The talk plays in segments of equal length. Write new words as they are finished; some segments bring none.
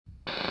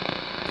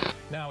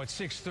Now at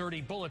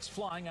 6:30, bullets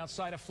flying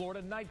outside a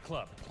Florida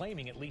nightclub,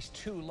 claiming at least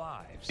 2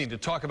 lives. Need to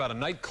talk about a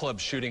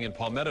nightclub shooting in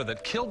Palmetto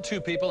that killed 2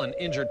 people and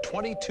injured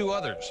 22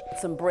 others.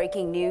 Some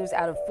breaking news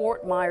out of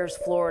Fort Myers,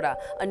 Florida.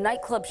 A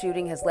nightclub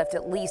shooting has left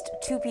at least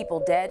 2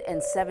 people dead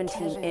and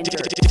 17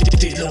 injured.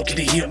 Lord, can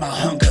you hear my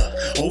hunger?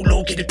 Oh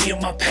Lord, can you feel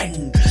my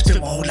pain?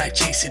 Spent my whole life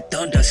chasing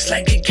thunder,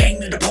 slanging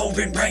cane in the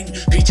pouring rain.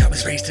 Bitch, I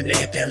was raised in the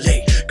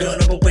FLA,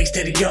 gun up a waist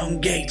at a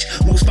young age.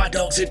 Most my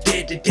dogs are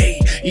dead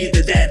today,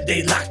 either that or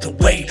they locked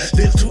away.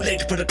 Little too late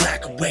to put a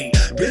Glock away.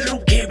 Really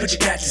don't care what you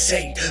got to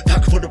say.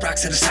 Pocket full of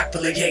rocks and a sock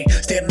full of yay.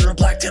 Stand on the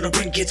block till the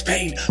rent gets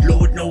paid.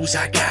 Lord knows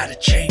I gotta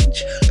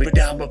change, but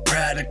I'm a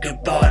product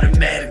of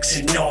automatics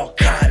and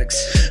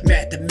narcotics.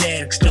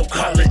 Mathematics, no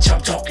college,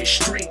 I'm talking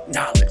street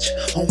knowledge.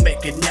 Home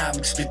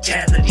economics,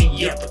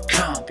 mentality of a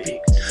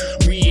convict.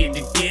 We in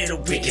the ghetto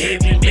with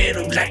heavy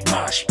metal like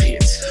mosh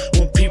pits.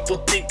 When people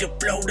think of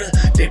Florida,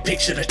 they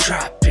picture the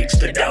tropics,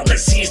 but all they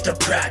see is the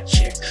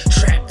project.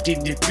 Trapped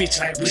in this bitch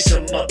like we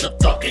some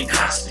motherfucking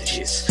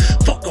hostages.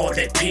 Fuck all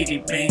that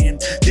pity, man.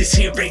 This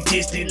here ain't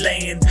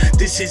Disneyland.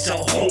 This is a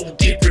whole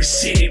different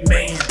city,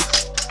 man.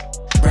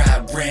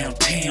 Ride round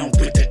town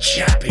with a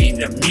chopper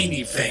in a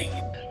minivan.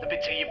 Let me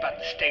tell you about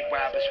the state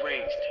where I was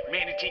raised.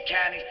 Manatee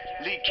County,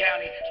 Lee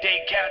County,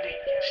 Dade County.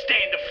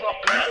 Stand the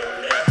fuck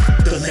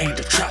up. The land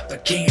of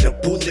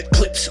Tropicana, bullet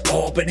clips,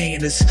 all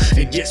bananas.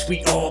 And yes,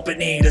 we all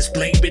bananas.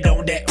 Blame it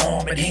on that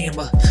arm and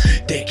hammer.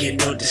 They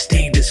can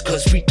understand us,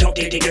 cause we talk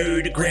that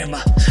dirty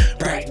grammar.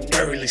 Bright and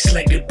early,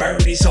 slinging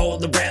birdies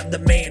all around the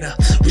manor.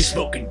 We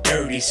smoking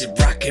dirties and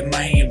rocking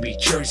Miami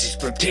jerseys.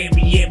 From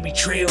Tamiami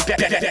Trail back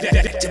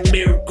to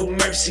Miracle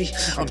Mercy.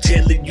 I'm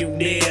telling you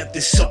now,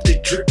 there's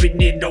something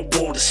dripping in our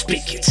water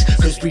spigots.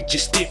 Cause we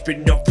just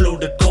different, our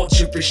Florida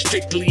culture is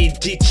strictly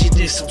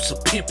indigenous on some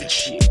pimpin'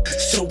 shit.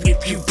 So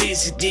if you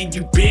busy, then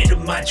you better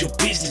mind your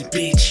business,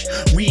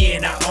 bitch. We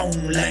in our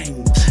own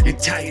lane.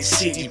 Entire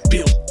city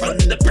built from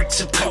the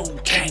bricks of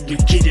cocaine. You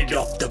get it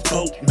off the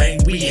boat, man.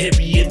 We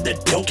heavy in the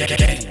dope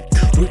game.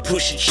 We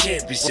pushing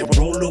Chevys and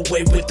roll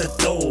away with the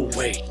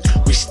throwaway.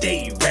 We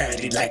stay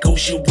rowdy like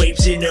ocean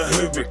waves in a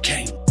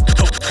hurricane.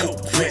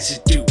 Coke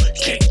residue,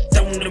 cake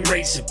thrown them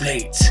razor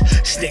blades.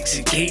 Snakes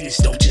and gators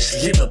don't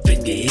just live up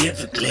in the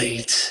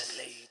Everglades.